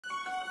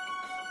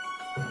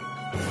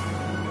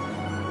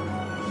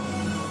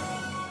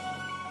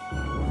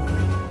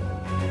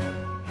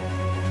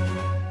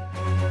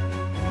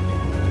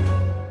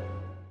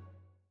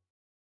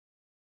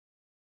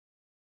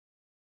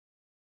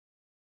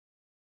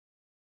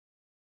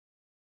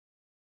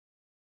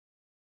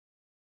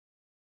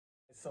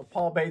So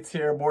Paul Bates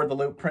here aboard the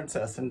Loop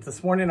Princess, and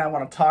this morning I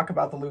want to talk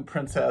about the Loop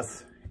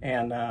Princess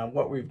and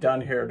what we've done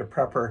here to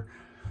prep her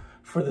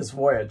for this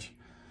voyage.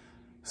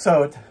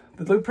 So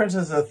the Loop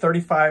Princess is a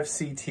 35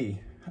 CT.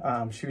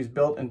 She was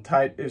built in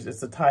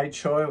it's a Tai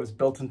Choi. It was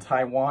built in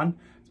Taiwan.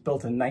 It's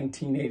built in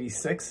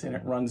 1986, and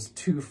it runs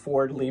 2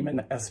 Ford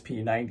Lehman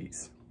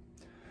SP90s.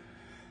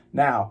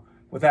 Now,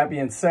 with that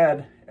being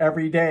said,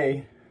 every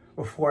day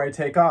before I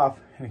take off,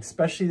 and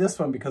especially this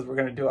one because we're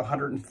going to do a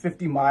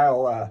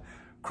 150-mile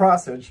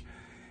crossage,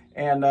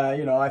 and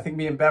you know, I think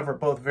me and Bev are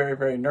both very,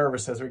 very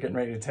nervous as we're getting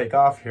ready to take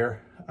off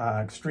here.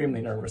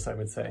 Extremely nervous, I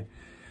would say.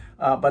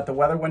 But the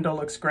weather window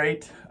looks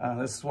great.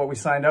 This is what we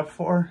signed up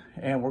for,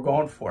 and we're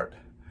going for it.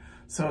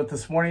 So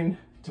this morning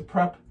to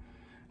prep,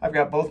 I've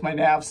got both my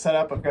navs set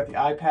up. I've got the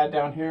iPad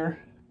down here.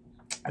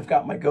 I've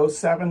got my Go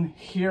 7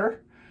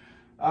 here.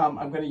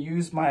 I'm going to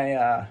use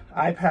my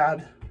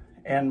iPad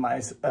and my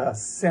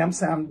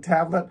Samsung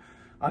tablet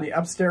on the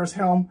upstairs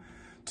helm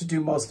to do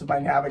most of my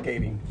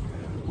navigating.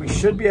 We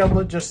should be able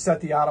to just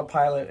set the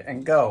autopilot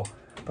and go.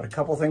 But a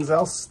couple things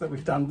else that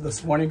we've done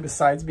this morning,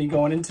 besides me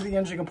going into the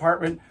engine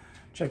compartment,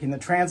 checking the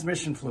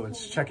transmission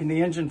fluids, checking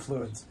the engine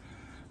fluids,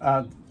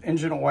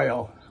 engine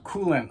oil,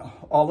 coolant,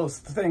 all those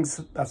things.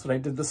 That's what I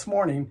did this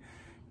morning,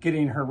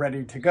 getting her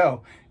ready to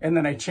go. And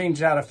then I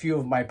changed out a few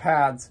of my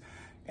pads,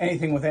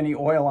 anything with any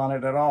oil on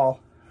it at all,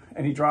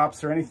 any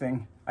drops or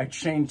anything. I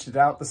changed it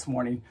out this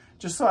morning,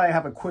 just so I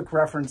have a quick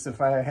reference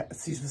if I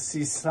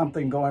see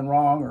something going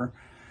wrong, or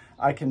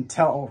I can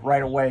tell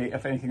right away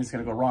if anything's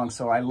going to go wrong.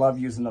 So I love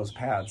using those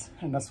pads,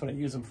 and that's what I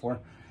use them for.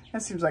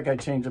 It seems like I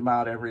change them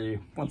out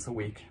once a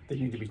week. They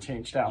need to be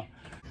changed out.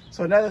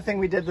 So another thing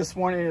we did this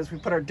morning is we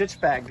put our ditch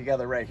bag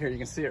together right here. You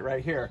can see it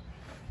right here.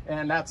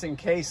 And that's in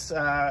case we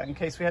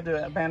had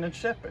to abandon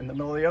ship in the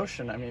middle of the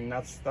ocean. I mean,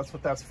 that's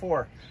what that's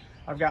for.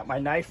 I've got my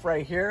knife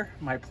right here.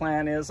 My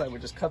plan is I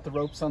would just cut the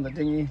ropes on the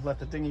dinghy, let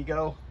the dinghy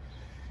go,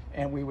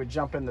 and we would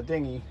jump in the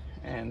dinghy.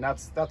 And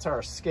that's our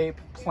escape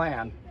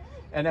plan.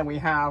 And then we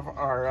have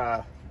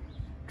our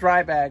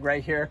dry bag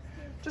right here.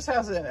 Just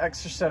has an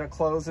extra set of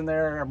clothes in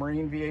there, a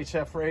Marine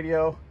VHF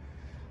radio,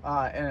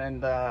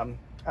 and a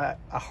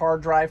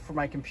hard drive for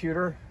my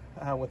computer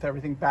with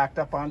everything backed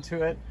up onto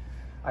it.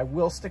 I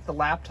will stick the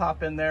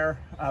laptop in there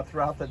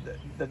throughout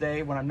the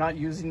day. When I'm not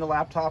using the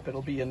laptop,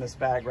 it'll be in this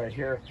bag right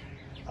here,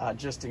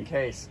 just in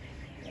case.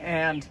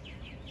 And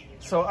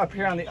so up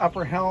here on the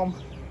upper helm,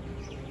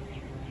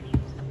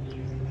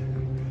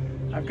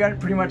 I've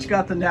pretty much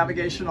got the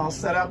navigation all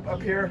set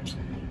up here,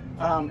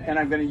 and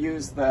I'm going to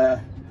use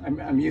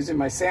I'm using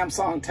my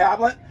Samsung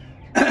tablet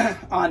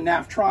on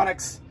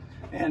Navtronics,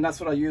 and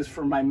that's what I'll use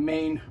for my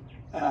main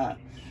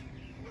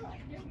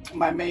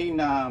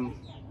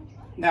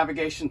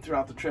navigation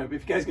throughout the trip.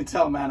 If you guys can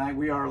tell, man,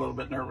 we are a little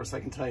bit nervous, I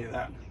can tell you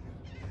that.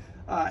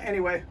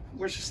 Anyway,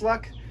 wish us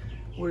luck.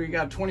 We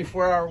got a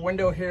 24-hour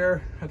window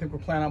here. I think we're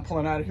planning on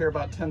pulling out of here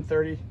about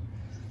 10:30,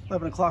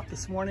 11 o'clock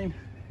this morning.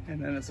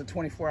 And then it's a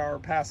 24-hour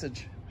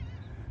passage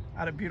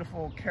out of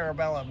beautiful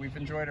Carrabella. We've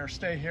enjoyed our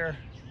stay here.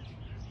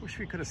 Wish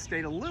we could have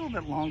stayed a little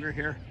bit longer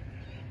here,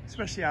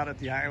 especially out at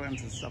the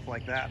islands and stuff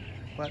like that.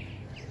 But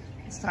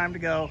it's time to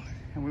go,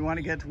 and we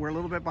want to we're a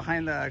little bit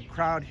behind the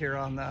crowd here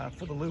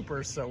for the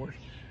loopers, so we're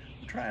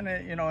trying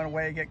to, you know, in a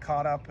way get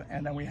caught up,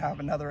 and then we have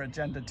another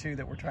agenda too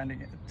that we're trying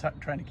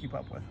to keep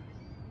up with.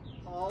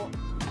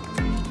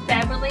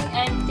 Beverly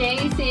and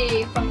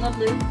Daisy from the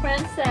Loop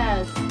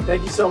Princess.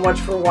 Thank you so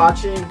much for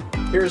watching.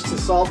 Here's to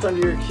salt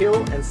under your keel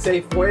and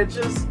safe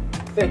voyages.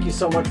 Thank you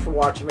so much for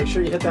watching. Make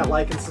sure you hit that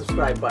like and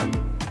subscribe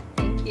button.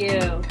 Thank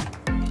you.